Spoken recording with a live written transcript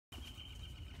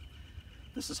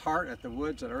This is Hart at the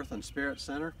Woods at Earth and Spirit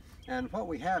Center, and what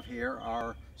we have here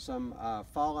are some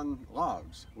fallen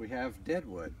logs. We have dead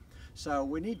wood. So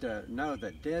we need to know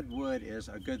that dead wood is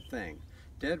a good thing.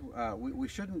 We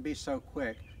shouldn't be so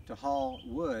quick to haul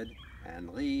wood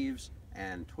and leaves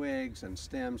and twigs and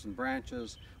stems and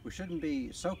branches. We shouldn't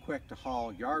be so quick to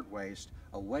haul yard waste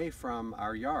away from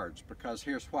our yards, because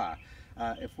here's why.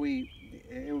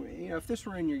 If this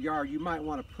were in your yard, you might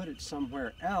want to put it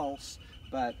somewhere else,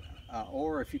 but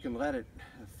or if you can let it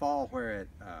fall where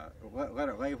let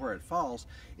it lay where it falls,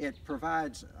 it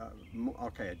provides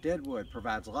a dead wood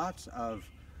provides lots of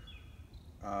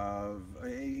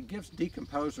it gives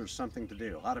decomposers something to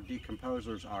do. A lot of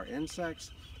decomposers are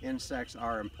insects. Insects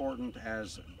are important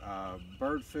as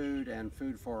bird food and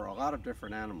food for a lot of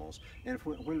different animals. And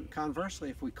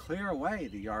conversely, if we clear away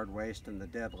the yard waste and the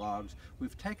dead logs,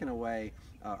 we've taken away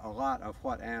a lot of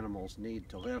what animals need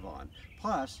to live on.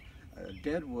 Plus,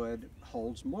 dead wood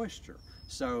holds moisture.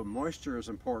 So moisture is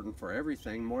important for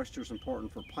everything. Moisture is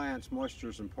important for plants. Moisture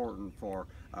is important for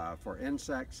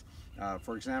insects.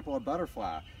 For example, a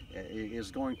butterfly is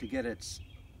going to get its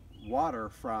water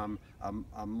from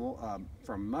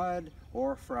mud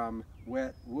or from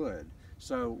wet wood.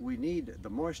 So we need the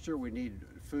moisture, we need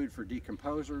food for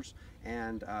decomposers,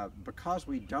 and because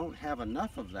we don't have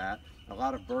enough of that, a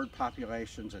lot of bird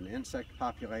populations and insect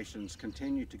populations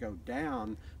continue to go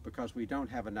down because we don't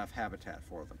have enough habitat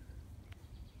for them.